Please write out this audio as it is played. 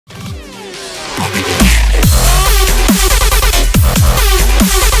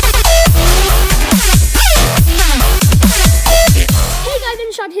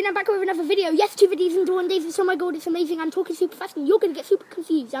god, it's amazing. I'm talking super fast and you're going to get super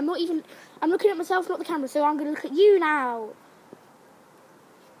confused. I'm looking at myself, not the camera, so I'm going to look at you now.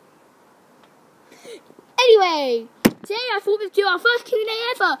 Anyway, today I thought we'd do our first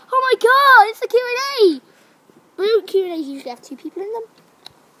Q&A ever. Oh my god, it's a Q&A. Q&As usually have 2 people in them.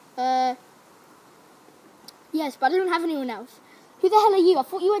 Yes, but I don't have anyone else. Who the hell are you? I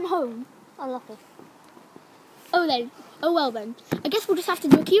thought you went home. Unlucky. Oh well then. I guess we'll just have to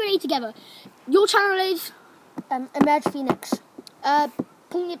do a Q&A together. Your channel is... Emerge Phoenix.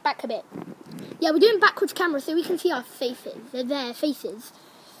 Point it back a bit. Yeah, we're doing backwards camera so we can see our faces. They're their faces.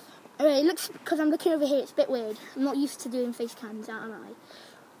 It looks, because I'm looking over here, it's a bit weird. I'm not used to doing face cams, am I?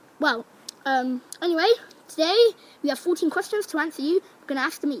 Well, anyway, today we have 14 questions to answer you. We're going to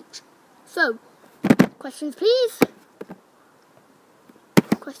ask them each. So, questions please.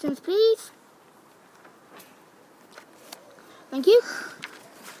 Questions please. Thank you.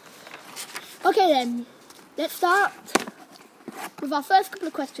 Okay then, let's start with our first couple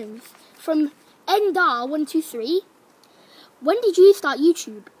of questions. From Endar123. When did you start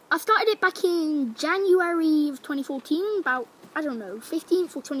YouTube? I started it back in January of 2014, about, I don't know,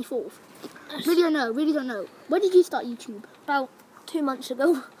 15th or 24th. Really don't know. When did you start YouTube? About 2 months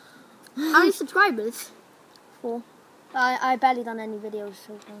ago. How many subscribers? 4. I barely done any videos,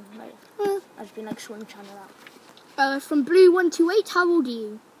 so I've just been like swim channel out. From Blue128, how old are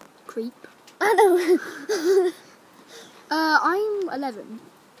you? Creep. I know. I'm 11.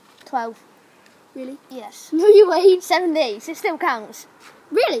 12. Really? Yes. No, you ain't. 7 days. It still counts.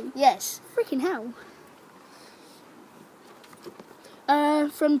 Really? Yes. Freaking hell.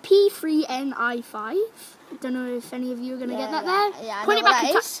 From P3NI5. I don't know if any of you are going to get that there. Yeah, Point it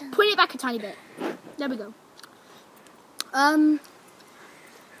back a tiny bit. There we go.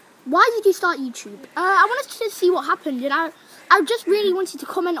 Why did you start YouTube? I wanted to see what happened, and I just really wanted to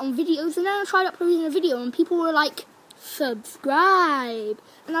comment on videos, and then I tried uploading a video, and people were like, subscribe,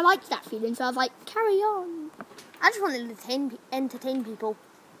 and I liked that feeling, so I was like, carry on. I just wanted to entertain people.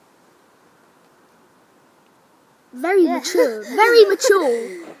 Very mature, very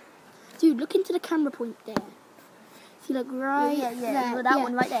mature. Dude, look into the camera point there. See, like right there. That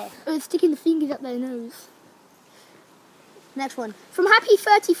one right there. Oh, it's sticking the fingers up their nose. Next one. From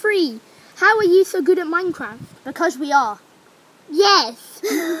Happy33, how are you so good at Minecraft? Because we are. Yes.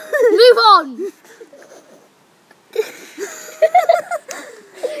 Move on.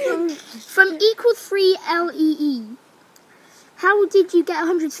 From Equals3LEE, how did you get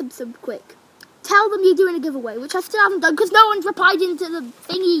 100 subs quick? Tell them you're doing a giveaway, which I still haven't done because no one's replied into the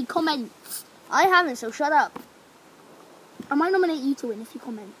thingy comments. I haven't, so shut up. I might nominate you to win if you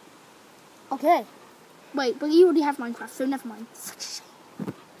comment. Okay. Wait, but you already have Minecraft, so never mind. Such a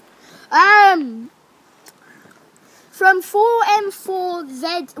shame. From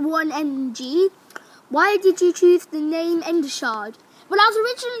 4M4Z1NG, why did you choose the name Endershard? Well, I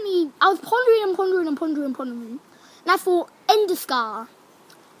was pondering, and I thought Enderscar,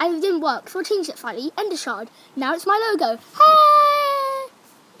 and it didn't work, so I changed it slightly, Endershard. Now it's my logo. Hey!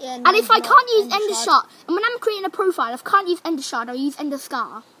 Yeah, And if I can't use Endershard, and when I'm creating a profile, if I can't use Endershard, I'll use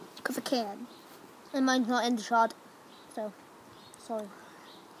Enderscar, because I can. And mine's not Endershard, so sorry.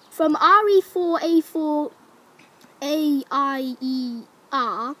 From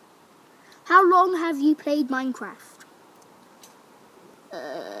RE4A4AIER, how long have you played Minecraft?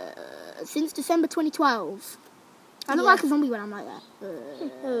 Since December 2012. I look like a zombie when I'm like that.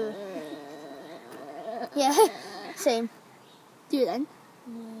 Yeah, same. Do it then.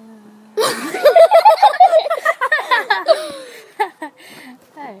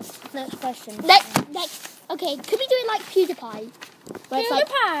 Next question. Next. Okay, could we do it like PewDiePie? Where it's like,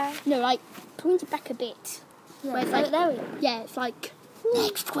 no, like, point it back a bit. Yeah, Where it's like, there we go. Yeah, it's like,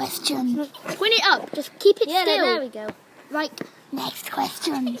 next question. Point it up, just keep it still. There we go. Like, next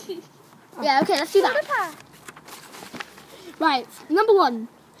question. Yeah, okay, let's do that. Right, number 1.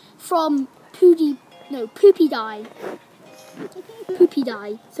 From Poopy Die. Poopy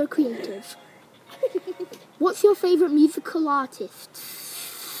Die, so creative. What's your favourite musical artist?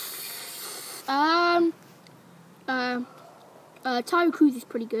 Tyro Cruz is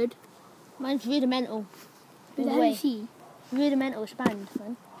pretty good. Mine's Rudimental. Who the hell is he? Rudimental is band,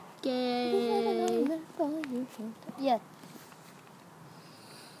 man. Gay. Yeah.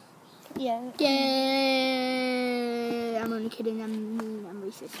 Yeah. Gay. I'm only kidding. I'm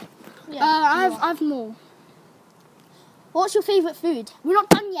racist. Yeah, I've more. What's your favourite food? We're not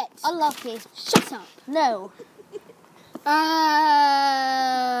done yet. Unlucky. Shut up. No.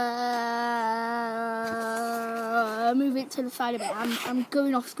 Move it to the side of it. I'm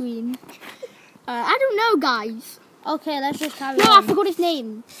going off screen. I don't know, guys. Okay, let's just carry No, on. I forgot his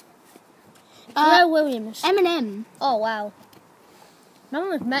name. Pharrell Williams. Eminem. Oh, wow. My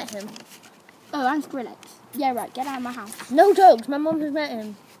mum has met him. Oh, and Skrillex. Yeah, right. Get out of my house. No jokes, my mum has met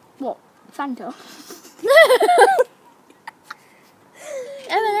him. What? Santa.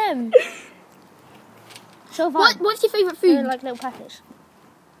 Eminem. So fun. What's your favourite They're food? like little packets.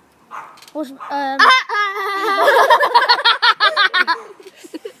 What's,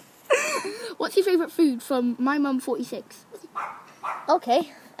 What's your favourite food from My Mum 46?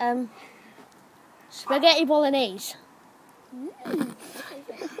 okay. Spaghetti bolognese.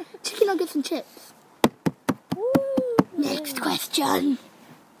 Chicken nuggets and chips. Next question.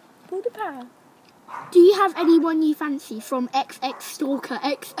 Do you have anyone you fancy from XX Stalker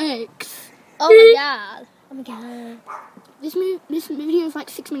XX? Oh my god. Oh my god. This video is like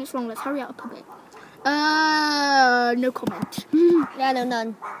 6 minutes long. Let's hurry up a bit. No comment. Yeah, no,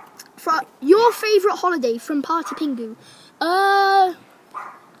 none. Your favourite holiday from Party Pingu?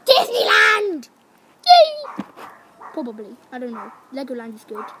 Disneyland! Yay! Probably. I don't know. Legoland is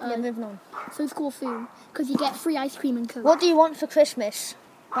good. Yeah, moving on. So is Corfu, because you get free ice cream and Coke. What do you want for Christmas?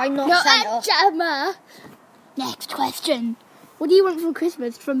 Why not Santa? Gemma. Next question. What do you want for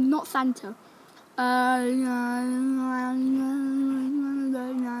Christmas from not Santa? A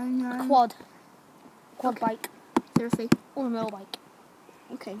quad. Quad bike. Seriously. Or a motorbike.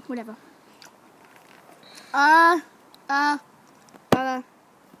 Okay, whatever. I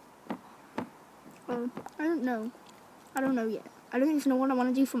don't know. I don't know yet. I don't even know what I want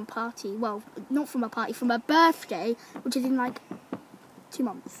to do from a party. Well, not from a party, from a birthday, which is in like 2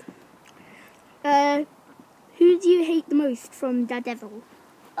 months. Who do you hate the most from Daredevil?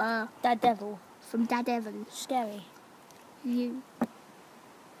 Daredevil. From Daredevil. Scary. You.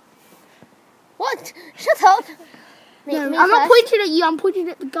 What? Shut up. No, I'm not pointing at you. I'm pointing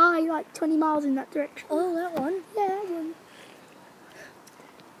at the guy like 20 miles in that direction. Oh, that one. Yeah, that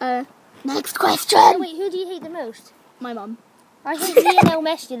one. Next question. Oh, wait, who do you hate the most? My mum. I hate Lionel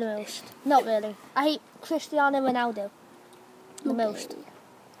Messi the most. Not really. I hate Cristiano Ronaldo the most.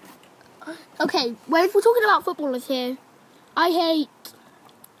 Okay, well, if we're talking about footballers here, I hate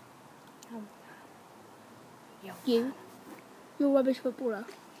you. You're a rubbish footballer.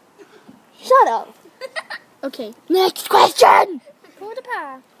 Shut up. Okay, next question. Quarter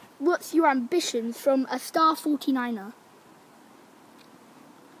past. What's your ambitions from a star 49er?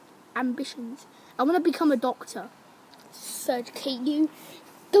 Ambitions. I want to become a doctor. Educate you.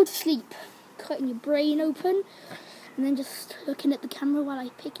 Go to sleep. Cutting your brain open. And then just looking at the camera while I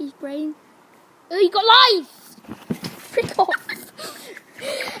pick his brain. Oh, you got lice! Frick off.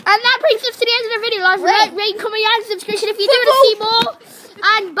 And that brings us to the end of the video. Like, rate, comment, and subscription if you do want to see more.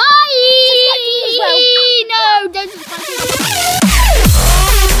 And bye!